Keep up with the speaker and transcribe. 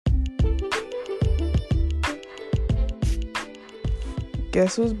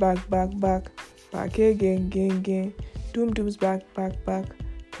Guess who's back, back, back, back again, again, again. Doom Doom's back, back, back.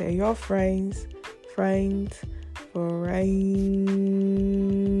 Tell your friends, friends, friends.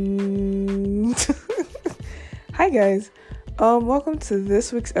 Hi guys. Welcome to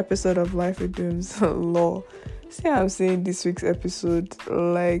this week's episode of Life with Dooms. Lol. See how I'm saying this week's episode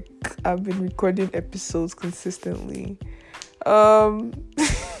like I've been recording episodes consistently. I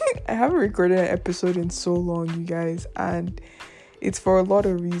haven't recorded an episode in so long, you guys, and it's for a lot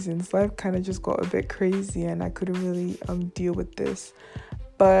of reasons. Life kind of just got a bit crazy and I couldn't really deal with this.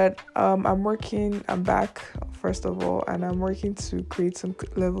 But I'm back, first of all, and I'm working to create some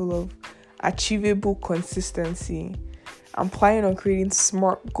level of achievable consistency. I'm planning on creating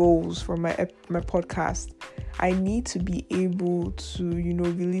smart goals for my podcast. I need to be able to,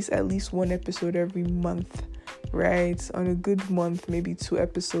 release at least one episode every month, right? On a good month, maybe 2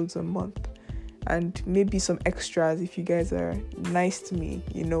 episodes a month. And maybe some extras if you guys are nice to me,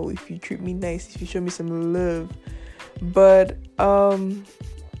 if you treat me nice, if you show me some love. But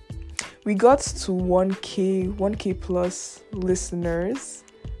we got to 1k plus listeners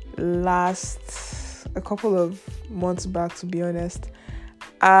a couple of months back, to be honest,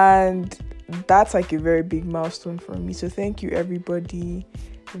 and that's like a very big milestone for me. So thank you everybody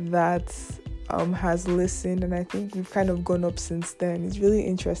that has listened, and I think we've kind of gone up since then. It's really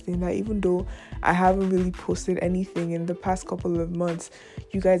interesting that even though I haven't really posted anything in the past couple of months,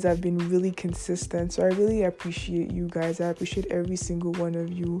 you guys have been really consistent. So I really appreciate you guys. I appreciate every single one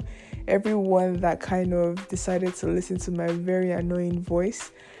of you, everyone that kind of decided to listen to my very annoying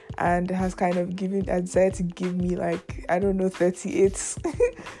voice and has kind of decided to give me 38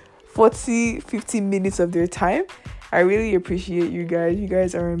 40 50 minutes of their time. I really appreciate you guys. You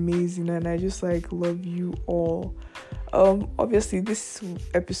guys are amazing and I just love you all. Obviously this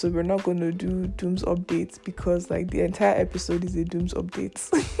episode we're not going to do Dooms updates because the entire episode is a Dooms update.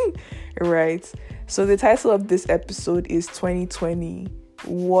 Right? So the title of this episode is 2020.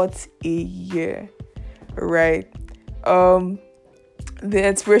 What a year. Right? The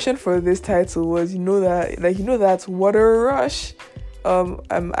inspiration for this title was that what a rush. I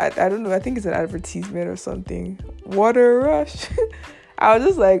don't know, I think it's an advertisement or something. What a rush. I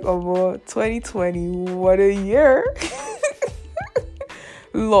was just 2020, what a year.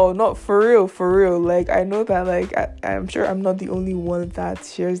 Lol, not for real. I know that I'm sure I'm not the only one that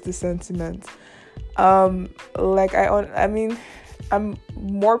shares the sentiment. I'm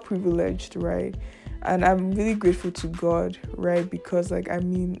more privileged, right? And I'm really grateful to God, right? Because I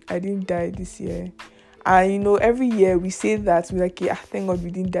didn't die this year. And every year we say that, we're yeah, thank God we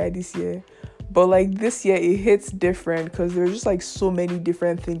didn't die this year. But this year it hits different because there's just so many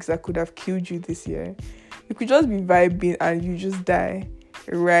different things that could have killed you this year. You could just be vibing and you just die,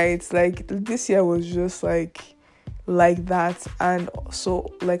 right? This year was just like that. And so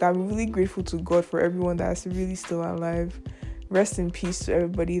I'm really grateful to God for everyone that's really still alive. Rest in peace to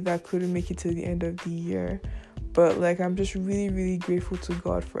everybody that couldn't make it to the end of the year. But I'm just really, really grateful to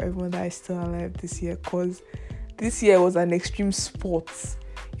God for everyone that is still alive this year, because this year was an extreme sport.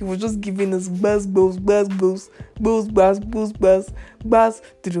 He was just giving us buzz.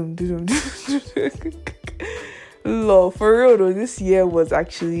 Lol, for real though, this year was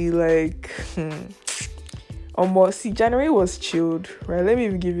actually almost. See, January was chilled, right? Let me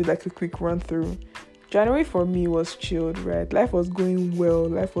even give you a quick run through. January for me was chilled, right? Life was going well.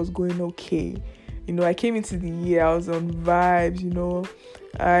 Life was going okay. I came into the year, I was on vibes,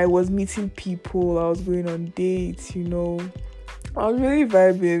 I was meeting people, I was going on dates, I was really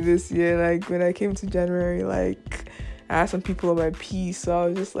vibing this year. When I came to January, I had some people on my piece, so I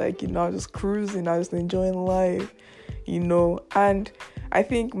was just I was just cruising, I was just enjoying life, and I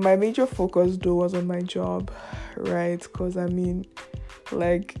think my major focus though was on my job, right? Because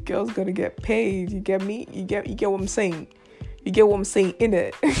girls gotta get paid, you get me? You get what I'm saying? You get what I'm saying,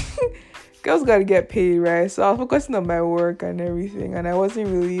 innit? Girls gotta get paid, right? So I was focusing on my work and everything, and I wasn't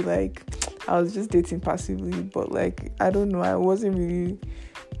really I was just dating passively, but I don't know, I wasn't really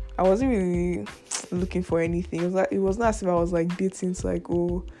looking for anything. It was not as if I was dating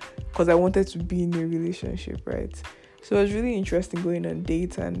because I wanted to be in a relationship, right? So it was really interesting going on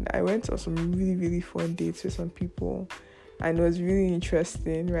dates, and I went on some really, really fun dates with some people, and it was really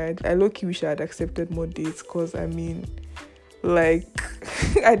interesting, right? I low-key wish I had accepted more dates, because I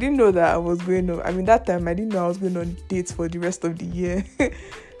didn't know that I was going on. That time I didn't know I was going on dates for the rest of the year.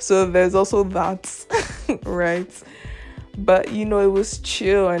 So there's also that, right? But it was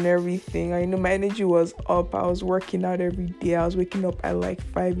chill and everything. I know my energy was up. I was working out every day. I was waking up at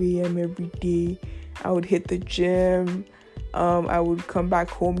 5 a.m. every day. I would hit the gym. I would come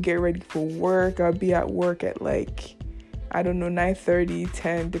back home, get ready for work. I'd be at work at I don't know, 9:30,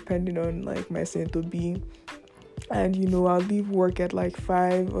 10, depending on like my center B. And I'll leave work at like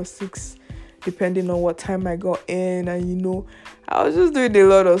 5 or 6, depending on what time I got in. And I was just doing a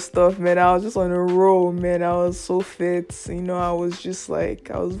lot of stuff, man. I was just on a roll, man. I was so fit. I was just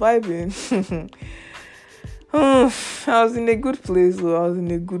like, I was vibing. I was in a good place, though. I was in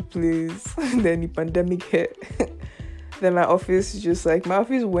a good place. Then the pandemic hit. Then my office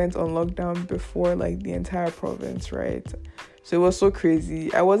went on lockdown before like the entire province, right? So it was so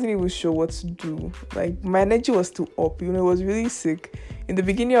crazy. I wasn't even sure what to do. Like my energy was still up. It was really sick. In the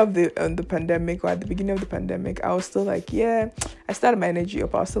beginning of the pandemic, or at the beginning of the pandemic, I was still like, yeah. I started my energy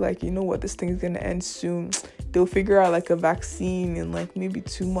up. I was still like, you know what, this thing's gonna end soon. They'll figure out like a vaccine in like maybe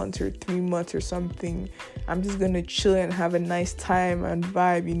 2 months or 3 months or something. I'm just gonna chill and have a nice time and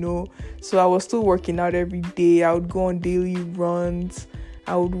vibe. So I was still working out every day. I would go on daily runs.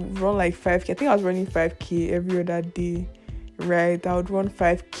 I would run like 5K. I think I was running 5K every other day. Right, I would run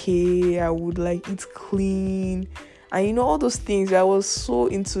 5K. I would like eat clean, and all those things. I was so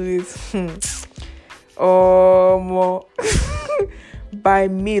into it. More by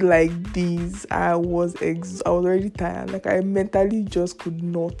me like this, I was already tired. Like I mentally just could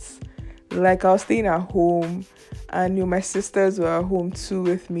not. Like I was staying at home, and my sisters were at home too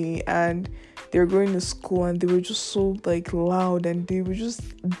with me, and they were going to school, and they were just so like loud, and they were just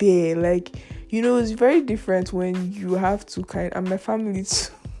there. Like it's very different when you have to and my family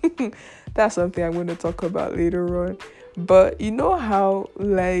too. That's something I'm going to talk about later on. But how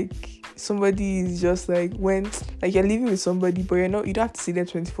like somebody is just like, when like you're living with somebody, but you don't have to see them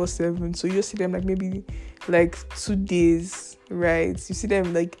 24/7. So you just see them like maybe like 2 days, right? You see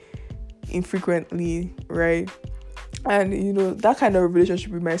them like infrequently, right? And that kind of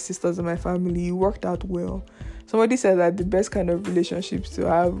relationship with my sisters and my family worked out well. Somebody said that the best kind of relationships to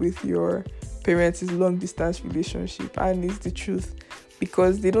have with your parents is long distance relationship, and it's the truth,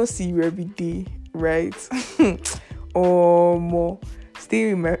 because they don't see you every day, right? Or more.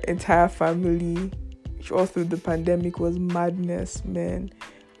 Staying with my entire family all through the pandemic was madness, man.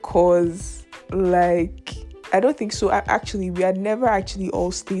 Cause like I don't think so. We had never actually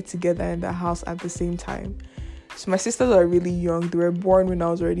all stayed together in the house at the same time. So my sisters were really young. They were born when I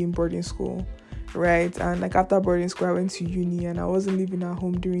was already in boarding school, right? And like after boarding school, I went to uni, and I wasn't living at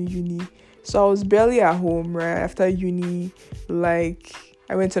home during uni. So I was barely at home, right? After uni, like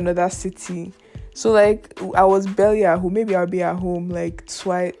I went to another city. So like I was barely at home. Maybe I'll be at home like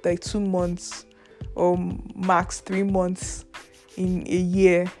twice, like 2 months or max 3 months in a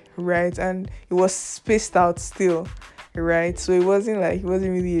year, right? And it was spaced out still, right? So it wasn't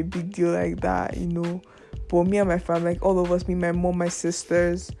really a big deal like that, But me and my family, like all of us, me, my mom, my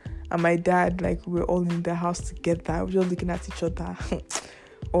sisters, and my dad, like we were all in the house together. We were just looking at each other.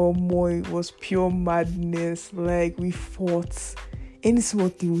 Oh boy, it was pure madness. Like we fought. Any small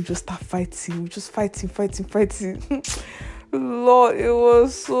thing, we just start fighting. We just fighting. Lord, it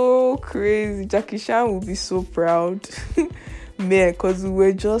was so crazy. Jackie Chan would be so proud. Man, because we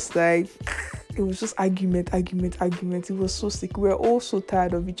were just like, it was just argument. It was so sick. We were all so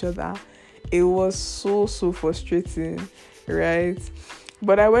tired of each other. It was so frustrating, right?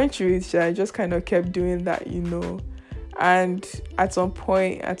 But I went through it. I just kind of kept doing that, And at some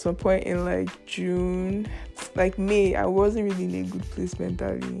point in like June, like May, I wasn't really in a good place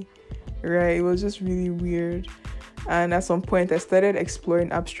mentally, right? It was just really weird. And at some point, I started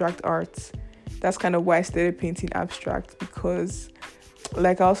exploring abstract art. That's kind of why I started painting abstract, because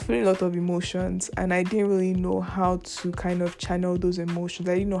like I was feeling a lot of emotions, and I didn't really know how to kind of channel those emotions.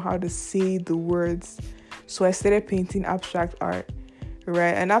 I didn't know how to say the words. So I started painting abstract art,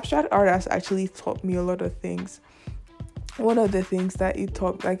 right? And abstract art has actually taught me a lot of things. One of the things that it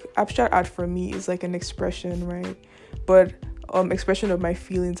taught, like abstract art for me is like an expression, right? But expression of my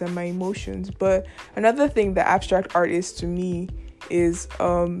feelings and my emotions. But another thing that abstract art is to me is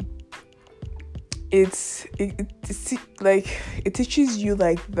it's like it teaches you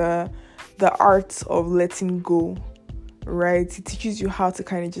like the art of letting go, right? It teaches you how to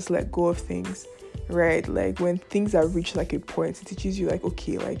kind of just let go of things, right? Like when things have reached like a point, it teaches you like,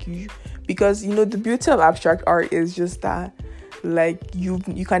 okay, like because the beauty of abstract art is just that like you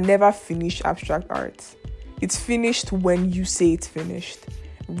can never finish abstract art. It's finished when you say it's finished,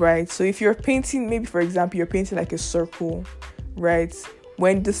 right? So if you're painting, maybe for example you're painting like a circle, right?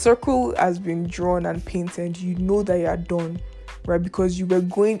 When the circle has been drawn and painted, you know that you're done, right? Because you were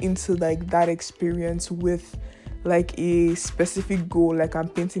going into like that experience with like a specific goal, like I'm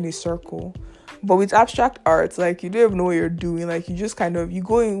painting a circle. But with abstract art, like you don't even know what you're doing. Like you just you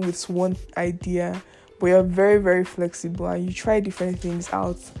go in with one idea, but you're very, very flexible, and you try different things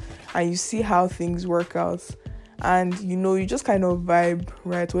out, and you see how things work out. and you just kind of vibe,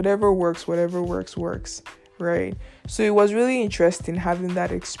 right? Whatever works, works, right? So it was really interesting having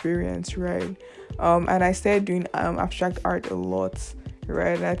that experience, right? And I started doing abstract art a lot,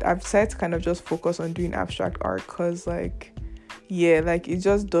 right? And I've decided to kind of just focus on doing abstract art because, like, yeah, like it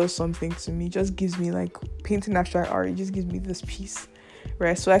just does something to me. It just gives me, like, painting abstract art, it just gives me this peace,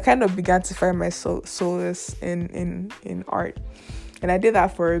 right? So I kind of began to find my solace in art, and I did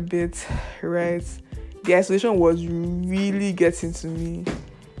that for a bit, right? The isolation was really getting to me.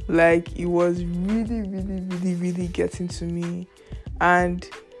 Like, it was really, really, really, really getting to me. And,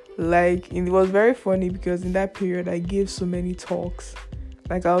 like, it was very funny because in that period, I gave so many talks.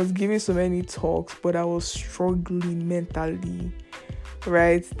 Like, I was giving so many talks, but I was struggling mentally,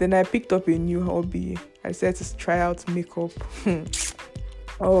 right? Then I picked up a new hobby. I said to try out makeup.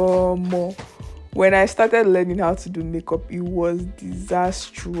 More. When I started learning how to do makeup, it was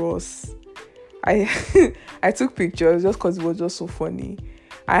disastrous. I I took pictures just because it was just so funny.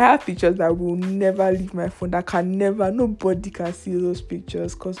 I have pictures that will never leave my phone. Nobody can see those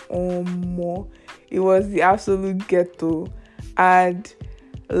pictures because more. It was the absolute ghetto. And,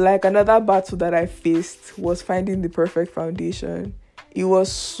 like, another battle that I faced was finding the perfect foundation. It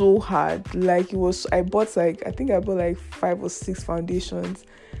was so hard. Like, I bought like 5 or 6 foundations,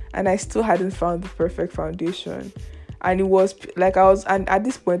 and I still hadn't found the perfect foundation. And it was like and at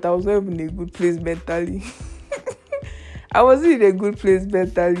this point I was not even in a good place mentally. I wasn't in a good place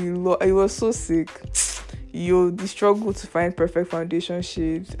mentally. It was so sick. The struggle to find perfect foundation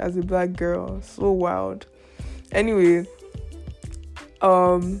shades as a black girl, so wild. Anyway,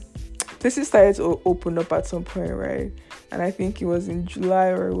 places started to open up at some point, right? And I think it was in July,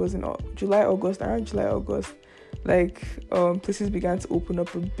 or it was in August, around July, August. Like, places began to open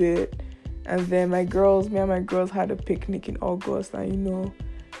up a bit. And then me and my girls had a picnic in August, and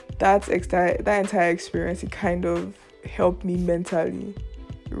that entire experience, it kind of helped me mentally,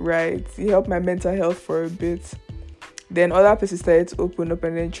 right? It helped my mental health for a bit. Then other places started to open up,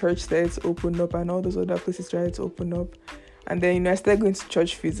 and then church started to open up, and all those other places started to open up. And then, I started going to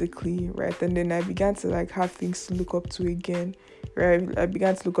church physically, right? And then I began to, like, have things to look up to again, right? I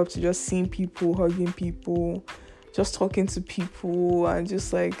began to look up to just seeing people, hugging people, just talking to people, and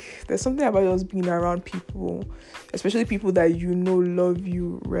just, like, there's something about just being around people, especially people that love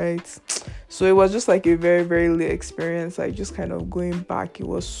you, right? So it was just like a very, very lit experience, like, just kind of going back. It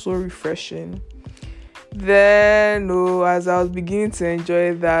was so refreshing. Then, as I was beginning to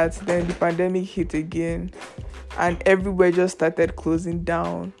enjoy that, then the pandemic hit again, and everywhere just started closing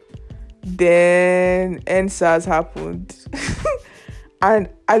down. Then NSAS happened. And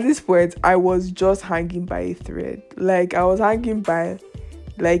at this point, I was just hanging by a thread. Like, I was hanging by,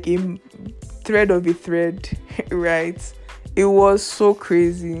 like, a thread of a thread, right? It was so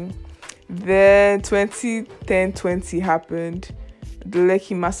crazy. Then 2020 happened. The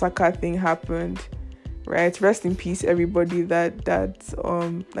Lekki massacre thing happened, right? Rest in peace, everybody. Like, the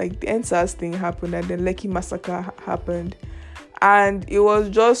NSAS thing happened, and then Lekki massacre happened. And it was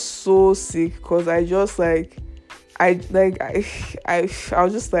just so sick because I just, like, I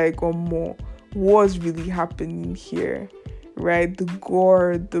was just like, more, what's really happening here, right? The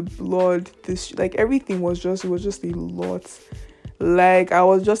gore, the blood, like, everything was just a lot. Like, I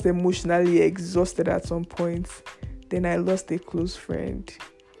was just emotionally exhausted at some point. Then I lost a close friend,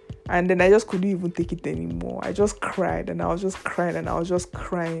 and then I just couldn't even take it anymore. I just cried, and I was just crying, and I was just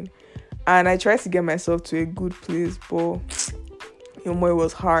crying, and I tried to get myself to a good place, but it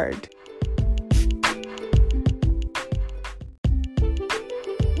was hard.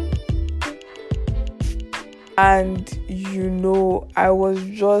 And I was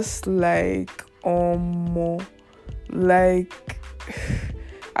just like, like,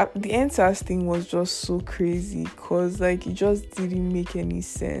 the NSAS thing was just so crazy because, like, it just didn't make any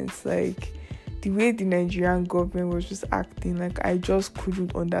sense. Like, the way the Nigerian government was just acting, like, I just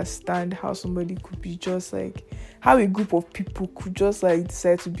couldn't understand how somebody could be just, like, how a group of people could just, like,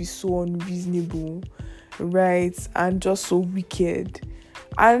 decide to be so unreasonable, right? And just so wicked.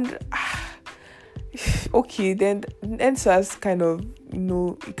 And okay, then NSAS kind of,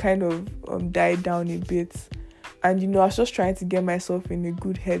 died down a bit. And, I was just trying to get myself in a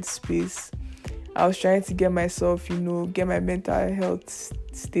good headspace. I was trying to get myself, get my mental health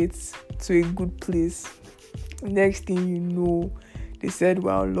state to a good place. Next thing you know, they said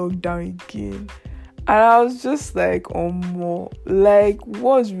we're on lockdown again. And I was just like, like,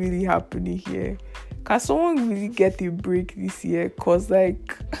 what's really happening here? Can someone really get a break this year? Because,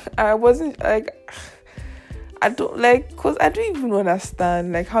 like, I wasn't, like, I don't, like, because I don't even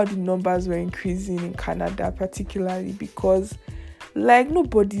understand, like, how the numbers were increasing in Canada, particularly because Like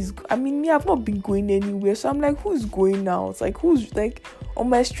nobody's. I mean, me, I've not been going anywhere, so I'm like, who's going out? Like who's like on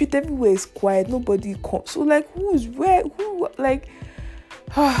my street? Everywhere is quiet. Nobody comes. So like, who's where? Who like?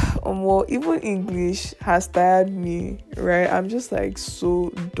 Well, even English has tired me, right? I'm just like so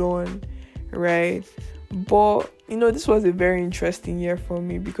done, right? But this was a very interesting year for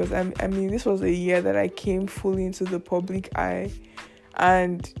me because I mean, this was a year that I came fully into the public eye,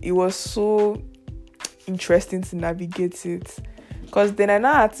 and it was so interesting to navigate it. Because then I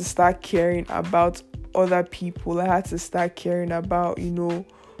now had to start caring about other people. I had to start caring about,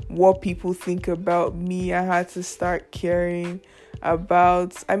 what people think about me. I had to start caring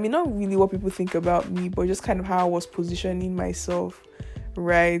about, I mean, not really what people think about me, but just kind of how I was positioning myself,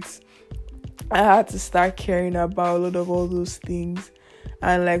 right? I had to start caring about a lot of all those things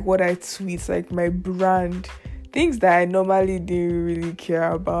and like what I tweet, like my brand, things that I normally didn't really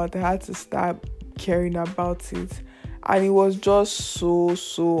care about. I had to start caring about it. And it was just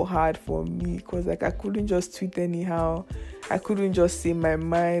so hard for me because like I couldn't just tweet anyhow. I couldn't just say my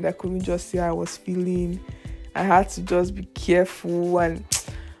mind. I couldn't just say how I was feeling. I had to just be careful and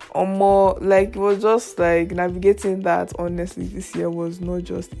or more like it was just like navigating that. Honestly, this year was not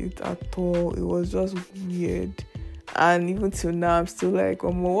just it at all. It was just weird. And even till now I'm still like,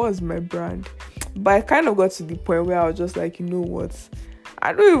 what was my brand? But I kind of got to the point where I was just like, you know what?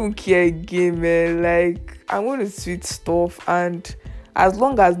 I don't even care again, man. Like, I'm going to tweet stuff, and as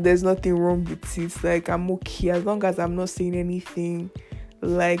long as there's nothing wrong with it, like, I'm okay. As long as I'm not saying anything,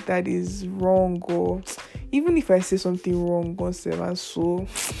 like, that is wrong, or even if I say something wrong on seven, so,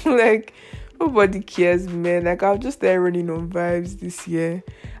 like, nobody cares, man. Like, I'll just start running on vibes this year.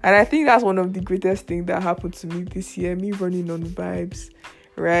 And I think that's one of the greatest things that happened to me this year, me running on vibes,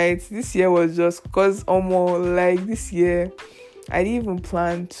 right? This year was just, because, like, this year, I didn't even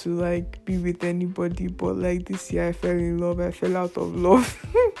plan to like be with anybody, but like this year I fell in love. I fell out of love.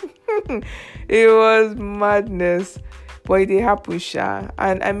 It was madness, but it did happen, sha.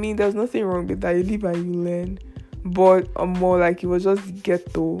 And I mean, there's nothing wrong with that. You live and you learn. But more like it was just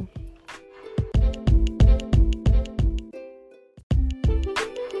ghetto.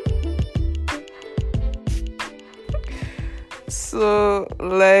 So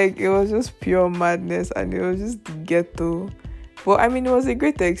like it was just pure madness, and it was just ghetto. But I mean, it was a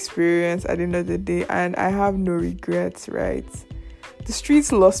great experience at the end of the day, and I have no regrets, right? The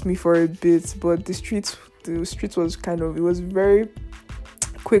streets lost me for a bit, but the streets was it was very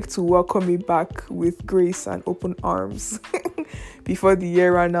quick to welcome me back with grace and open arms before the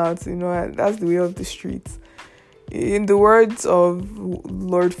year ran out. That's the way of the streets. In the words of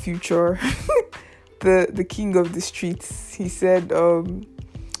Lord Future, the king of the streets, he said,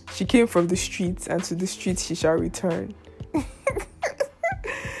 she came from the streets, and to the streets she shall return.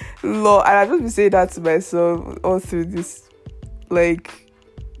 Lord, and I've just been saying that to myself all through this like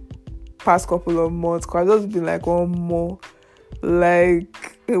past couple of months, because I've just been like, one more like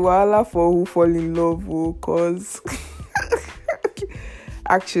wahala for who fall in love, cause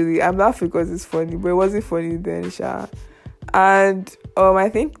actually I'm laughing because it's funny, but it wasn't funny then, sha. And I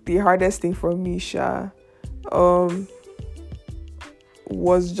think the hardest thing for me, sha,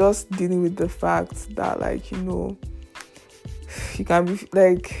 was just dealing with the fact that like, you can be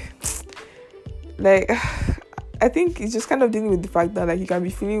like I think it's just kind of dealing with the fact that like you can be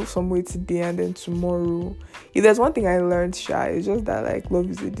feeling some way today, and then tomorrow, if there's one thing I learned, sha, it's just that like love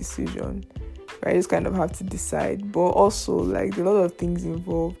is a decision, right? You just kind of have to decide. But also like there are a lot of things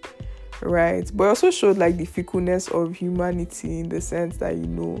involved, right? But it also showed like the fickleness of humanity, in the sense that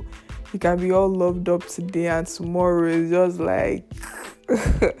you can be all loved up today, and tomorrow is just like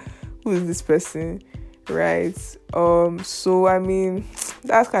who is this person, right? So I mean,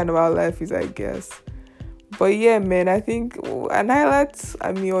 that's kind of how life is, I guess. But yeah, man, I think an highlight,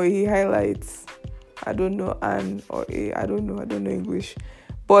 or a highlights, I don't know, I don't know English.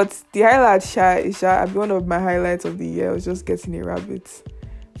 But the highlight, I be one of my highlights of the year was just getting a rabbit.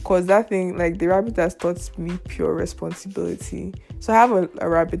 Because that thing, like the rabbit has taught me pure responsibility. So I have a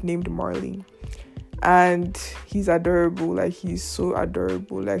rabbit named Marley. And he's adorable, like he's so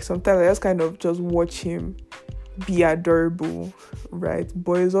adorable. Like sometimes I just kind of just watch him be adorable, right?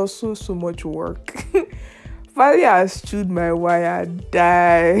 But it's also so much work. Finally, I stood my wire,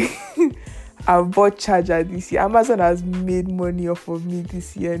 die. I bought charger this year. Amazon has made money off of me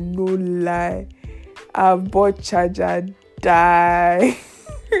this year, no lie. I bought charger, die.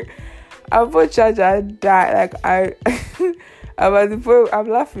 I bought charger, die. Like I'm at the point, I'm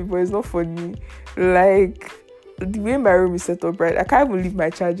laughing, but it's not funny. Like the way my room is set up, right? I can't even leave my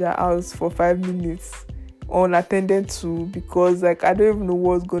charger out for 5 minutes unattended to, because like I don't even know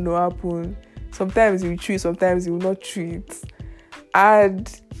what's going to happen. Sometimes he will treat, sometimes he will not treat.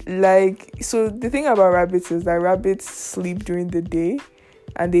 And like, so the thing about rabbits is that rabbits sleep during the day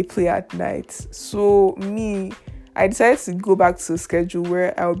and they play at night. So me, I decided to go back to a schedule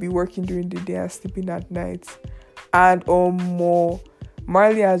where I'll be working during the day and sleeping at night. And more,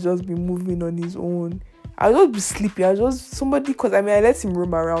 Marley has just been moving on his own. I'll just be sleeping. I'll just somebody, because I let him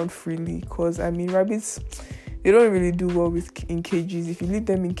roam around freely. Because rabbits, they don't really do well in cages. If you leave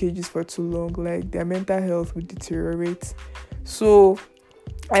them in cages for too long, like their mental health will deteriorate. So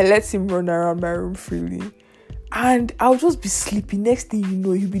I let him run around my room freely. And I'll just be sleeping. Next thing you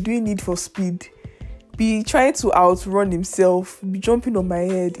know, he'll be doing Need for Speed. Be trying to outrun himself. Be jumping on my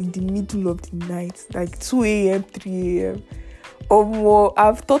head in the middle of the night. Like 2 a.m., 3 a.m. Or more.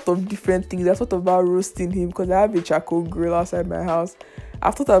 I've thought of different things. I've thought about roasting him because I have a charcoal grill outside my house.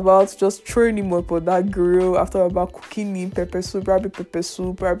 I've thought about just throwing him up on that grill. I've thought about cooking him rabbit pepper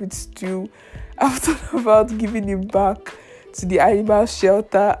soup, rabbit stew. I've thought about giving him back to the animal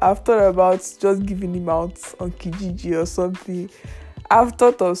shelter. I've thought about just giving him out on Kijiji or something. I've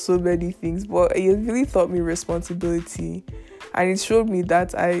thought of so many things, but it really taught me responsibility. And it showed me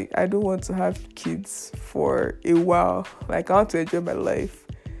that I don't want to have kids for a while. Like, I want to enjoy my life.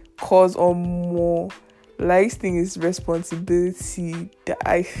 Cause or more. Like, thing is responsibility that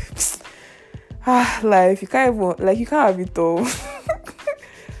life, you can't have it all.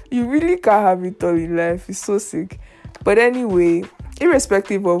 You really can't have it all in life. It's so sick. But anyway,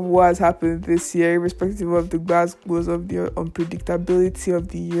 irrespective of what has happened this year, irrespective of the goes of the unpredictability of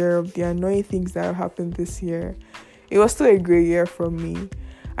the year, of the annoying things that have happened this year, it was still a great year for me.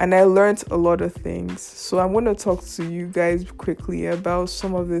 And I learned a lot of things. So I'm going to talk to you guys quickly about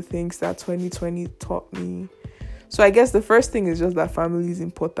some of the things that 2020 taught me. So I guess the first thing is just that family is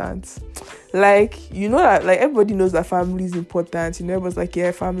important. Like, you know that, like, everybody knows that family is important. You know, everyone's like,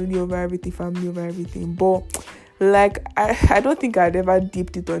 yeah, family over everything. But like, I don't think I'd ever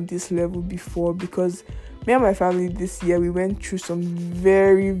dipped it on this level before, because me and my family this year, we went through some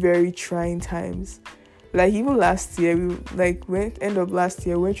very, very trying times. Like, even last year, end of last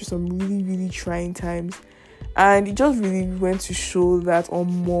year, we went through some really, really trying times. And it just really went to show that or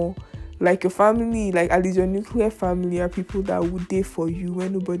more, like, your family, like, at least your nuclear family, are people that would dare for you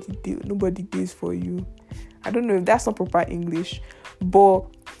when nobody dares for you. I don't know if that's not proper English, but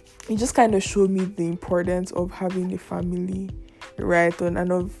it just kind of showed me the importance of having a family, right? And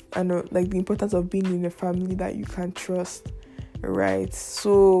like the importance of being in a family that you can trust, right?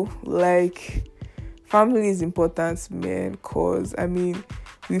 So, like, family is important, man, because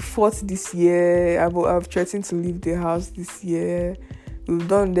we fought this year. I've threatened to leave the house this year.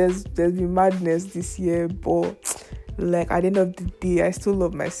 There's been madness this year, but like, at the end of the day, I still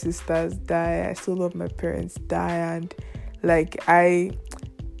love my sisters die. I still love my parents die. And like,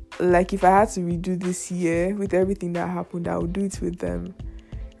 if I had to redo this year with everything that happened, I would do it with them,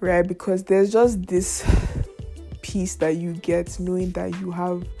 right? Because there's just this peace that you get knowing that you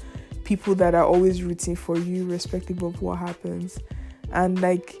have people that are always rooting for you, irrespective of what happens, and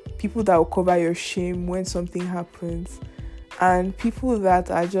like people that will cover your shame when something happens, and people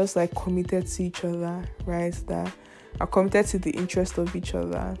that are just like committed to each other, right? That are committed to the interest of each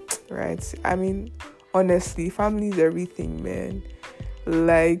other, right? Honestly, family is everything, man.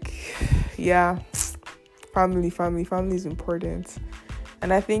 Like, yeah, family is important.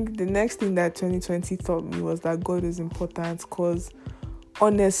 And I think the next thing that 2020 taught me was that God is important, because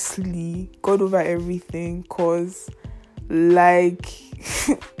honestly, God over everything, because like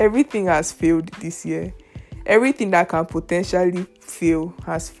everything has failed this year. Everything that can potentially fail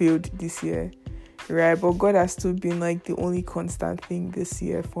has failed this year, right? But God has still been like the only constant thing this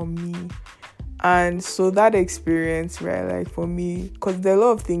year for me. And so that experience, right, like for me, because there are a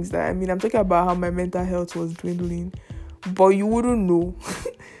lot of things that, I'm talking about how my mental health was dwindling, but you wouldn't know.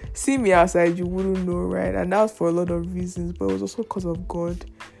 See me outside, you wouldn't know, right? And that was for a lot of reasons, but it was also because of God.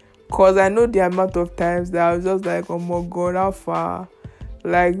 Because I know the amount of times that I was just like, oh my God, how far?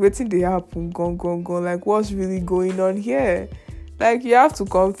 Like, waiting to happen, gone. Like, what's really going on here? Like, you have to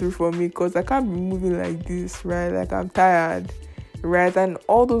come through for me, because I can't be moving like this, right? Like, I'm tired, right? And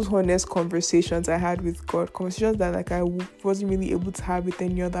all those honest conversations I had with God, conversations that like I wasn't really able to have with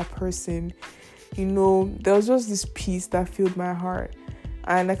any other person, you know, there was just this peace that filled my heart.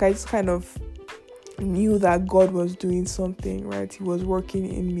 And like, I just kind of knew that God was doing something, right? He was working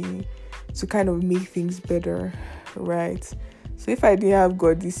in me to kind of make things better, right? So if I didn't have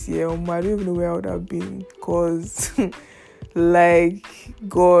God this year, I don't even know where I would have been, because like,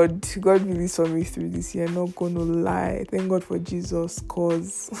 God really saw me through this year, not gonna lie. Thank God for Jesus,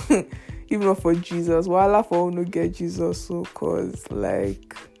 because even not for Jesus, well, for no get Jesus, so, because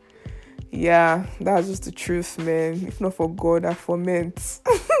like, Yeah, that's just the truth, man. If not for God, I ferment.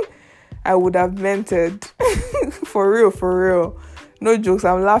 I would have mented. For real, for real. No jokes,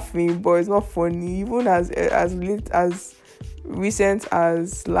 I'm laughing, but it's not funny. Even as late as recent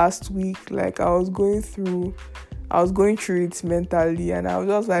as last week, like I was going through it mentally, and I was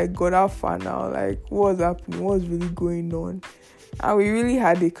just like, God, how far now? Like, what's happening? What's really going on? And we really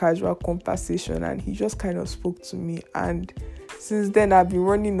had a casual conversation, and he just kind of spoke to me. And since then, I've been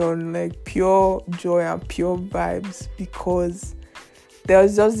running on like pure joy and pure vibes, because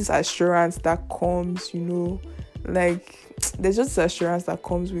there's just this assurance that comes, like there's just this assurance that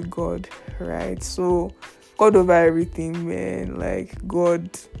comes with God, right? So, God over everything, man. Like, God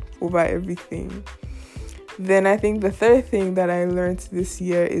over everything. Then I think the third thing that I learned this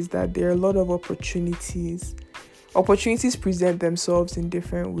year is that there are a lot of opportunities. Opportunities present themselves in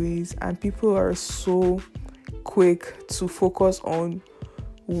different ways, and people are so quick to focus on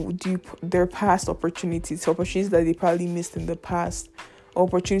their past opportunities that they probably missed in the past,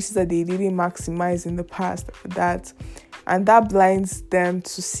 opportunities that they didn't maximize in the past, and that blinds them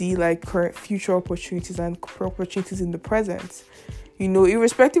to see like current future opportunities and opportunities in the present.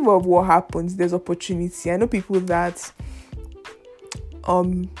 Irrespective of what happens, there's opportunity. I know people that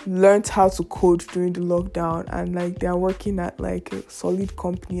learned how to code during the lockdown, and like they are working at like a solid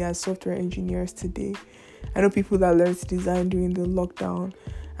company as software engineers today. I know people that learned to design during the lockdown,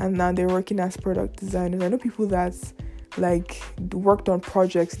 and now they're working as product designers. I know people that like worked on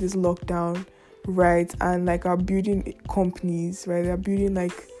projects this lockdown, right, and like are building companies, right? They're building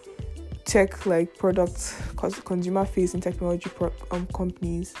like tech, like products, consumer facing technology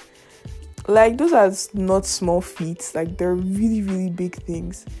companies. Like, those are not small feats. Like, they're really, really big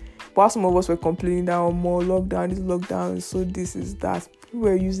things. While some of us were complaining that more lockdown so this is that, people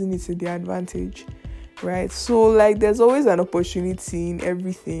were using it to their advantage, right? So like there's always an opportunity in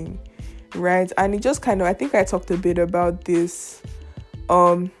everything, right? And it just kind of, I think I talked a bit about this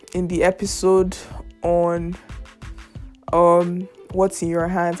in the episode on what's in your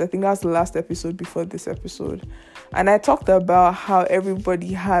hands. I think that's the last episode before this episode. And I talked about how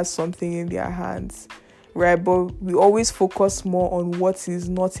everybody has something in their hands, right? But we always focus more on what is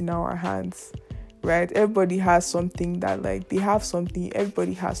not in our hands, right? Everybody has something that, like, they have something,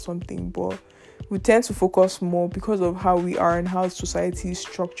 everybody has something, but we tend to focus more because of how we are and how society is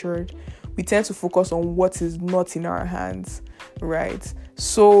structured. We tend to focus on what is not in our hands, right?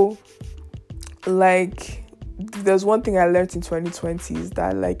 So, like, there's one thing I learned in 2020 is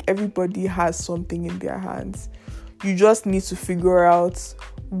that, like, everybody has something in their hands. You just need to figure out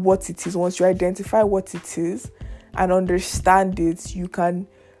what it is. Once you identify what it is and understand it, you can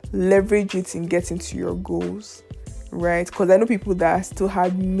leverage it in getting to your goals, right? Because I know people that still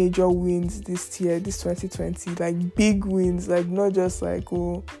had major wins this year, this 2020, like big wins, like not just like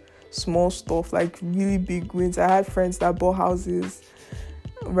small stuff, like really big wins. I had friends that bought houses,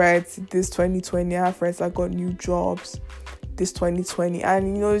 right, this 2020. I have friends that got new jobs this 2020,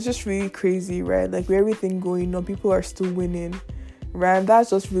 and it's just really crazy, right? Like, with everything going on, people are still winning, right? And that's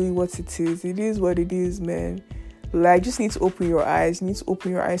just really what it is. It is what it is, man. Like, just need to open your eyes. You need to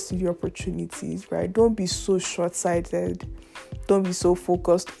open your eyes to the opportunities, right? Don't be so short-sighted. Don't be so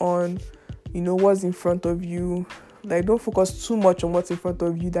focused on what's in front of you. Like, don't focus too much on what's in front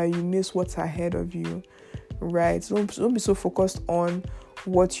of you that you miss what's ahead of you, right? Don't be so focused on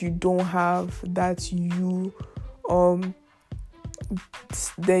what you don't have that you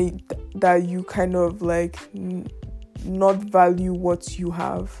that you kind of like not value what you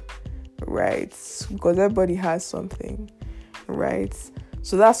have, right? Because everybody has something, right?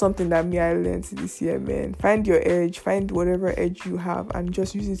 So that's something that I learned this year, man. Find your edge, find whatever edge you have, and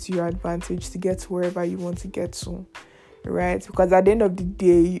just use it to your advantage to get to wherever you want to get to, right? Because at the end of the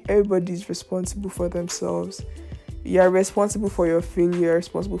day, everybody is responsible for themselves. You're responsible for your failure, you're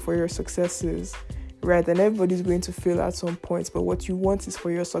responsible for your successes, right? And everybody's going to fail at some point, but what you want is for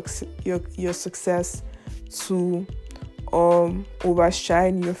your success to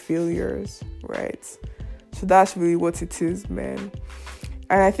overshine your failures, right? So that's really what it is, man.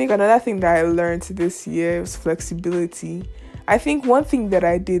 And I think another thing that I learned this year was flexibility. I think one thing that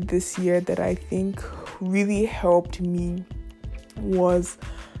I did this year that I think really helped me was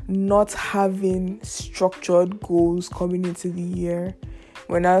not having structured goals coming into the year.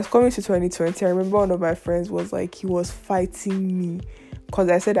 When I was coming to 2020, I remember one of my friends was like, he was fighting me because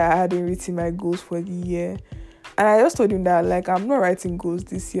I said I hadn't written my goals for the year. And I just told him that, like, I'm not writing goals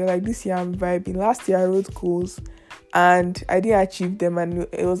this year. Like, this year I'm vibing. Last year I wrote goals and I didn't achieve them, and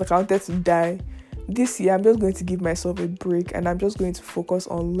it was like I wanted to die. This year I'm just going to give myself a break, and I'm just going to focus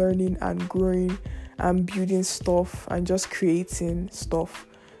on learning and growing and building stuff and just creating stuff,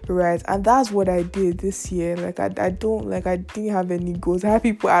 right? And that's what I did this year. Like I didn't have any goals. I had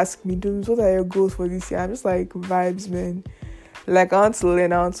people ask me, "Dudes, what are your goals for this year?" I'm just like, vibes, man. Like, I want to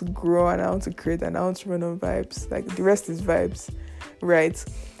learn, I want to grow, and I want to create, and I want to run on vibes. Like, the rest is vibes, right?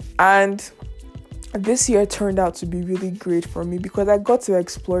 And this year turned out to be really great for me because I got to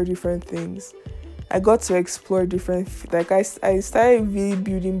explore different things. I got to explore different, like, I started really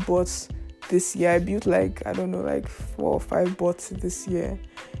building bots this year. I built, like, I don't know, like 4 or 5 bots this year,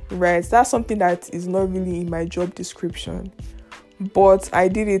 right? That's something that is not really in my job description, but I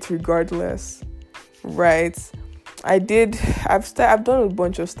did it regardless, right? I've done a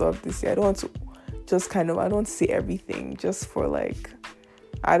bunch of stuff this year. I don't want to just I don't want to say everything just for, like,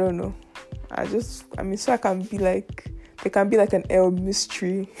 I don't know. So I can be like, there can be like an L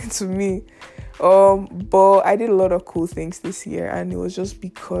mystery to me. But I did a lot of cool things this year, and it was just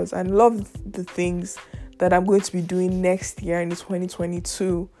because I love the things that I'm going to be doing next year in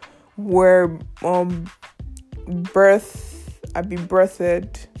 2022, where I'd be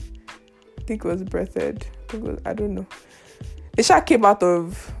birthed. I think it was birthed. I don't know. It sure came out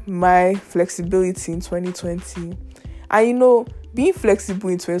of my flexibility in 2020. And being flexible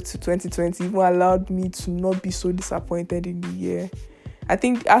in 2020 even allowed me to not be so disappointed in the year. I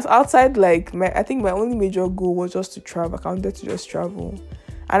think as outside, like, my only major goal was just to travel. I wanted to just travel.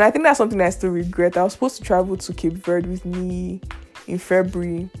 And I think that's something I still regret. I was supposed to travel to Cape Verde with me in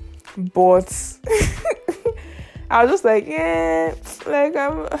February, but I was just like, yeah, like,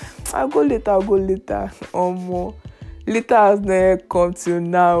 I'll go later. Later has never come till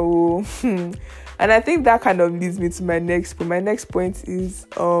now. And I think that kind of leads me to my next point. My next point is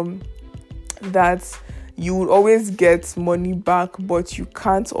that you will always get money back, but you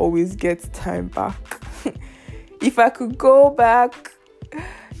can't always get time back. If I could go back,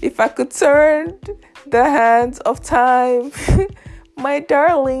 if I could turn the hands of time, my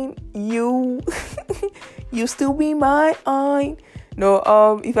darling, you still be mine.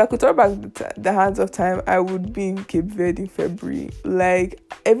 No, if I could turn back the hands of time, I would be in Cape Verde in February. Like,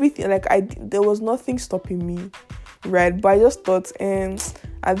 everything, like, there was nothing stopping me, right? But I just thought,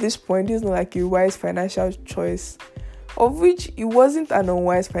 at this point, this is not like a wise financial choice, of which it wasn't an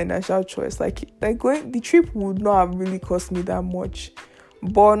unwise financial choice. Like going, the trip would not have really cost me that much.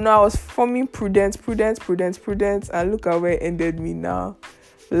 But now I was forming prudence, and look at where it ended me now.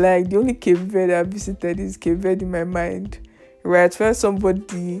 Like, the only Cape Verde I visited is Cape Verde in my mind, right? When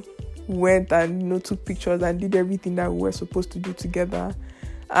somebody went and took pictures and did everything that we were supposed to do together.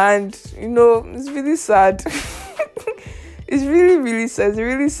 And it's really sad. It's really, really sad. It's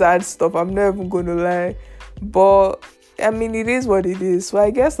really sad stuff. I'm not even going to lie. But I mean, it is what it is. So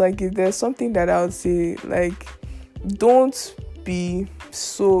I guess, like, if there's something that I would say, like, don't be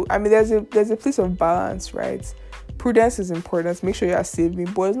so, I mean, there's a place of balance, right? Prudence is important. Make sure you are saving,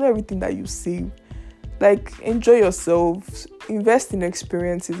 but it's not everything that you save. Like, enjoy yourself, invest in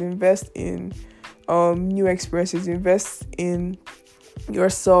experiences, invest in new experiences, invest in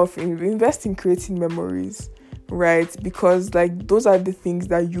yourself, invest in creating memories, right? Because, like, those are the things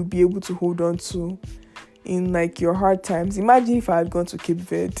that you'll be able to hold on to in, like, your hard times. Imagine if I had gone to Cape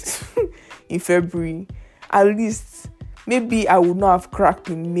Verde in February. At least, maybe I would not have cracked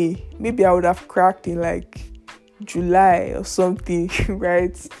in May. Maybe I would have cracked in, like, July or something,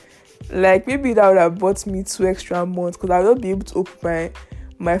 right? Like, maybe that would have bought me 2 extra months, because I would not be able to open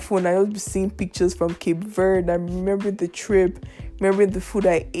my phone. I would be seeing pictures from Cape Verde and remembering the trip, remembering the food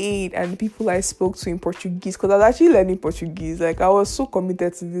I ate and the people I spoke to in Portuguese, because I was actually learning Portuguese. Like, I was so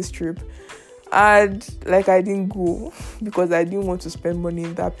committed to this trip, and, like, I didn't go because I didn't want to spend money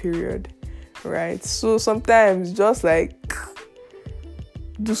in that period, right? So sometimes just, like,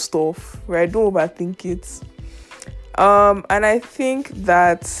 do stuff, right? Don't overthink it. And I think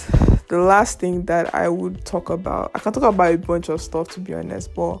that the last thing that I would talk about, I can talk about a bunch of stuff, to be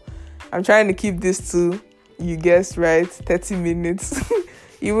honest, but I'm trying to keep this to, you guessed right, 30 minutes.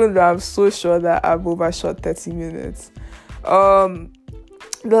 Even though I'm so sure that I've overshot 30 minutes.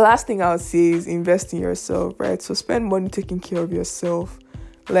 The last thing I would say is invest in yourself, right? So spend money taking care of yourself.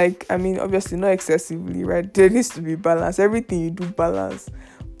 Like, I mean, obviously not excessively, right? There needs to be balance. Everything you do, balance.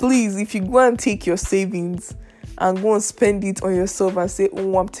 Please, if you go and take your savings and go and spend it on yourself and say,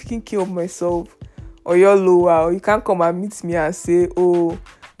 oh, I'm taking care of myself, or you're lower, or you can't come and meet me and say, oh,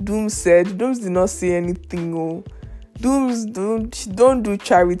 Dooms did not say anything, oh, Dooms don't do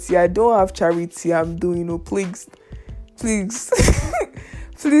charity, I don't have charity I'm doing, please, please,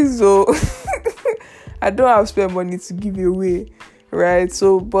 oh, I don't have spare money to give away, right?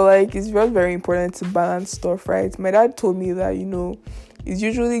 So, but, like, it's very, very important to balance stuff, right? My dad told me that, it's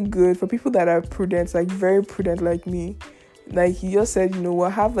usually good for people that are prudent, like very prudent like me, like you just said,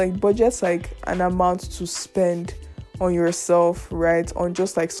 what, have like budgets, like an amount to spend on yourself, right? On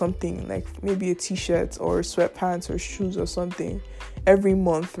just like something like maybe a t-shirt or sweatpants or shoes or something every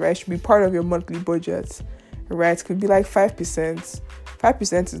month, right? Should be part of your monthly budget, right? Could be like 5%.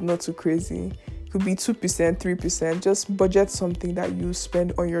 5% is not too crazy. Could be 2%, 3%. Just budget something that you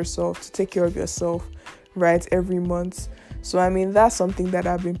spend on yourself to take care of yourself, right? Every month. So I mean, that's something that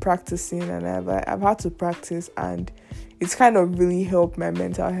I've been practicing, and I've had to practice, and it's kind of really helped my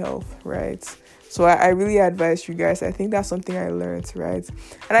mental health, right? So I really advise you guys. I think that's something I learned, right?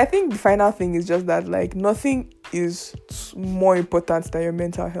 And I think the final thing is just that, like, nothing is more important than your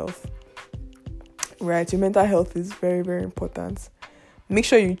mental health, right? Your mental health is very, very important. Make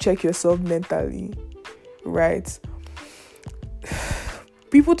sure you check yourself mentally, right?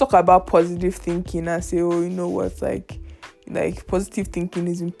 People talk about positive thinking and say, oh, you know what, like positive thinking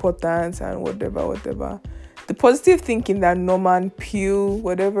is important and whatever. The positive thinking that Norman Peale,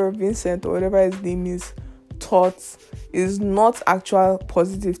 whatever, Vincent, or whatever his name is, taught is not actual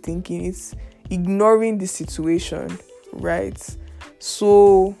positive thinking. It's ignoring the situation, right?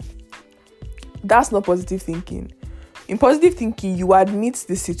 So that's not positive thinking. In positive thinking, you admit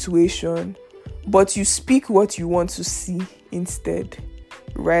the situation, but you speak what you want to see instead,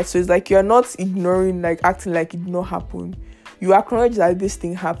 right? So it's like you're not ignoring, like acting like it did not happen. You acknowledge that this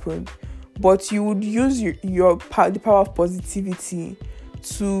thing happened, but you would use the power of positivity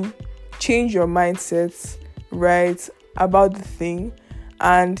to change your mindset, right, about the thing,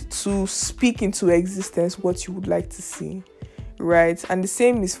 and to speak into existence what you would like to see, right? And the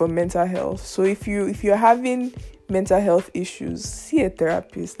same is for mental health. So if you're having mental health issues, see a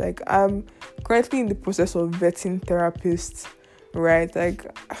therapist. Like, I'm currently in the process of vetting therapists, right? Like,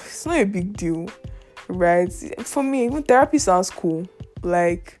 it's not a big deal, right? For me, even therapy sounds cool.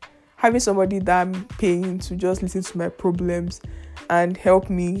 Like, having somebody that I'm paying to just listen to my problems and help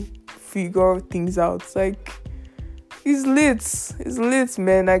me figure things out, like, it's lit,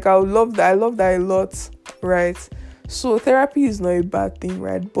 man. Like, I love that a lot, right? So therapy is not a bad thing,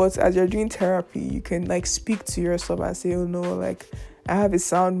 right? But as you're doing therapy, you can like speak to yourself and say, oh no, like, I have a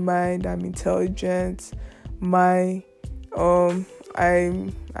sound mind, I'm intelligent, I don't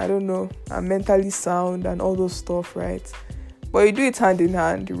know, I'm mentally sound and all those stuff, right? But you do it hand in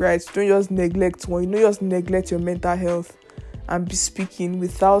hand, right? You don't just neglect one. You don't just neglect your mental health and be speaking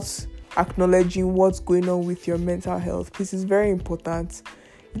without acknowledging what's going on with your mental health. This is very important.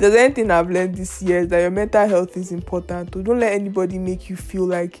 If there's anything I've learned this year, is that your mental health is important. So don't let anybody make you feel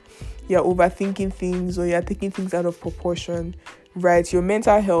like you're overthinking things or you're taking things out of proportion, right? Your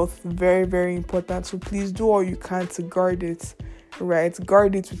mental health, very, very important. So please do all you can to guard it, right?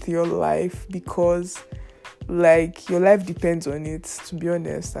 Guard it with your life, because like your life depends on it, to be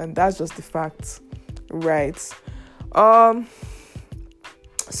honest, and that's just the fact, right?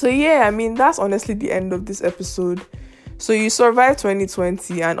 So yeah, I mean, that's honestly the end of this episode. So you survived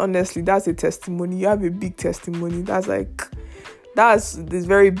 2020, and honestly, that's a testimony. You have a big testimony. That's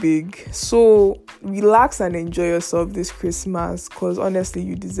very big. So relax and enjoy yourself this Christmas, because honestly,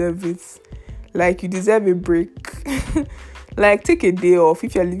 you deserve it. Like, you deserve a break. Like, take a day off.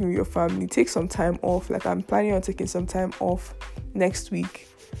 If you're living with your family, take some time off. Like, I'm planning on taking some time off next week,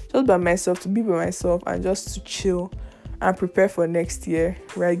 just by myself, to be by myself and just to chill and prepare for next year,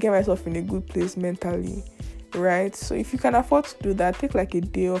 right? Get myself in a good place mentally, right? So if you can afford to do that, take like a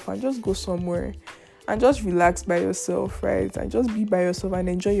day off and just go somewhere and just relax by yourself, right? And just be by yourself and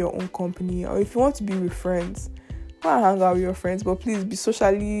enjoy your own company. Or if you want to be with friends, go and hang out with your friends, but please be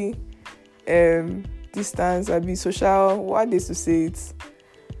socially distance and be social. What are they to say it?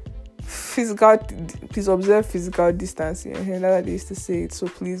 Physical. Please observe physical distancing. That's how they used to say it. So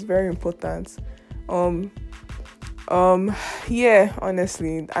please, very important. Yeah,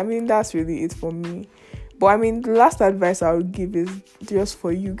 honestly, I mean, that's really it for me. But I mean, the last advice I would give is just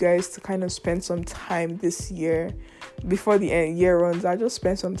for you guys to kind of spend some time this year before the year runs. I just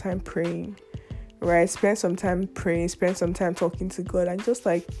spend some time praying, right? Spend some time praying, spend some time talking to God, and just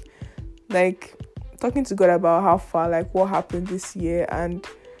like talking to God about how far, like what happened this year, and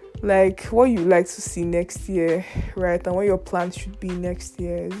like what you like to see next year, right? And what your plans should be next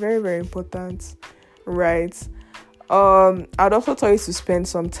year. It's very, very important, right? I'd also tell you to spend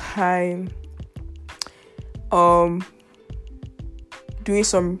some time doing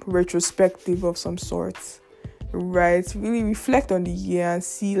some retrospective of some sort, right? Really reflect on the year and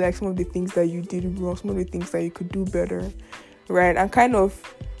see like some of the things that you did wrong, some of the things that you could do better, right? And kind of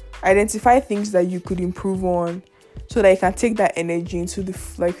identify things that you could improve on, so that you can take that energy into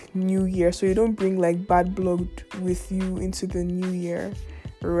the new year, so you don't bring like bad blood with you into the new year,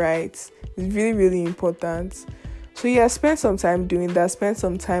 right? It's really, really important. So yeah, spend some time doing that. Spend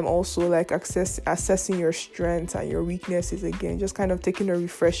some time also like assessing your strengths and your weaknesses again. Just kind of taking a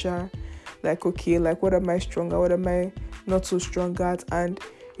refresher. Like, okay, like what am I strong at? What am I not so strong at? And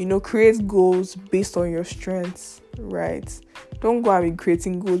create goals based on your strengths, right? Don't go and be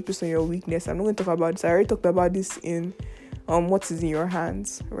creating goals based on your weakness. I'm not going to talk about this. I already talked about this in what is in your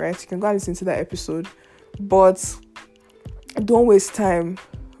hands, right? You can go and listen to that episode. But don't waste time,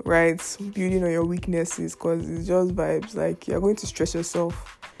 right, building on your weaknesses, because it's just vibes. Like, you're going to stress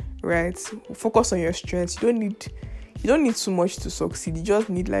yourself, right? Focus on your strengths. You don't need too much to succeed. You just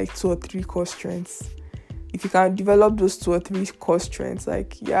need like 2 or 3 core strengths. If you can develop those 2 or 3 core strengths,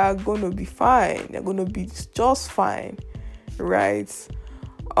 like, you're gonna be fine. You're gonna be just fine, right?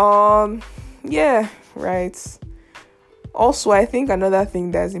 Yeah, right. Also, I think another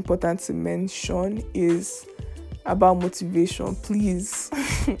thing that's important to mention is about motivation. Please,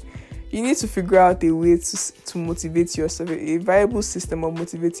 you need to figure out a way to motivate yourself, a viable system of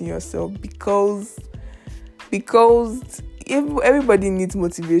motivating yourself, because if everybody needs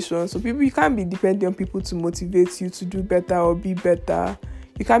motivation. So you can't be depending on people to motivate you to do better or be better.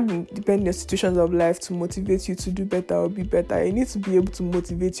 You can't be depending on situations of life to motivate you to do better or be better. You need to be able to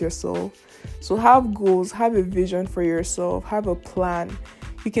motivate yourself. So have goals, have a vision for yourself, have a plan.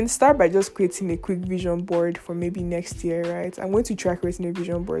 You can start by just creating a quick vision board for maybe next year, right? I'm going to try creating a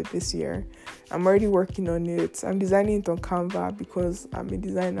vision board this year. I'm already working on it. I'm designing it on Canva because I'm a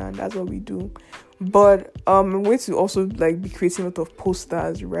designer and that's what we do. But I'm going to also be creating a lot of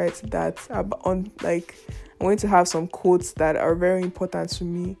posters, right? That are on I'm going to have some quotes that are very important to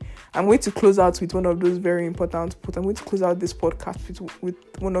me. I'm going to close out with one of those very important quotes. I'm going to close out this podcast with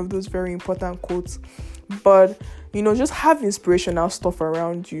one of those very important quotes. But, just have inspirational stuff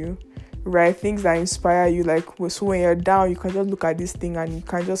around you, right? Things that inspire you. So when you're down, you can just look at this thing and you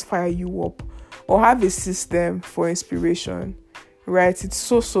can just fire you up. Or have a system for inspiration, right? It's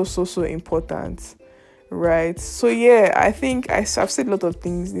so important. Right. So yeah, I think I've said a lot of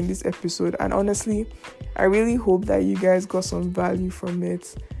things in this episode, and honestly, I really hope that you guys got some value from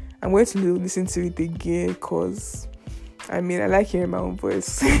it. I'm going to listen to it again because I like hearing my own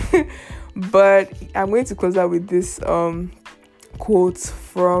voice. But I'm going to close out with this quote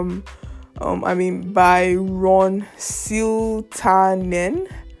from by Ron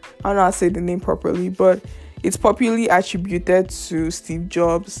Siltanen. I don't know how to say the name properly, but it's popularly attributed to Steve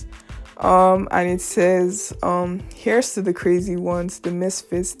Jobs. And it says, here's to the crazy ones, the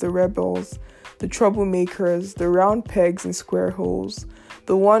misfits, the rebels, the troublemakers, the round pegs in square holes,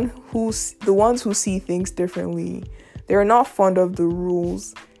 the ones who see things differently. They are not fond of the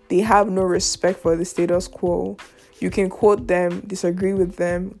rules. They have no respect for the status quo. You can quote them, disagree with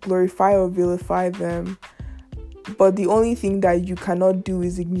them, glorify or vilify them, but the only thing that you cannot do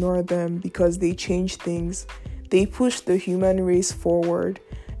is ignore them because they change things. They push the human race forward.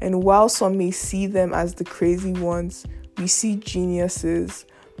 And while some may see them as the crazy ones, we see geniuses,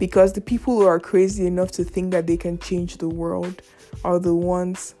 because the people who are crazy enough to think that they can change the world are the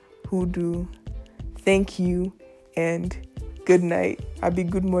ones who do. Thank you and good night.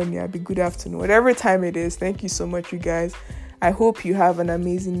 Good morning, good afternoon, whatever time it is. Thank you so much, you guys. I hope you have an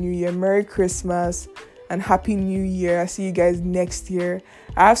amazing New Year. Merry Christmas and Happy New Year. I see you guys next year.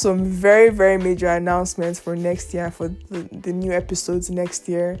 I have some very, very major announcements for next year, for the new episodes next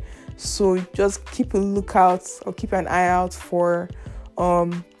year. So just keep a lookout, or keep an eye out for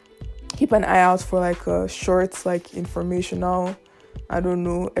like a short, informational,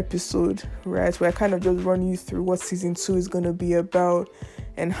 episode, right? Where I kind of just run you through what season 2 is going to be about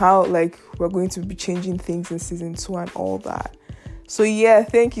and how we're going to be changing things in season 2 and all that. So yeah,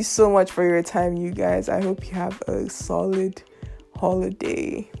 thank you so much for your time, you guys. I hope you have a solid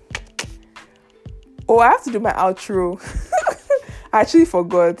holiday. Oh, I have to do my outro. I actually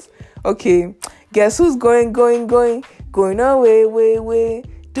forgot. Okay, guess who's going away, way.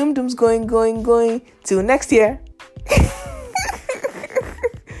 Doom's going till next year.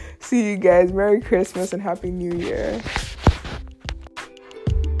 See you guys. Merry Christmas and Happy New Year.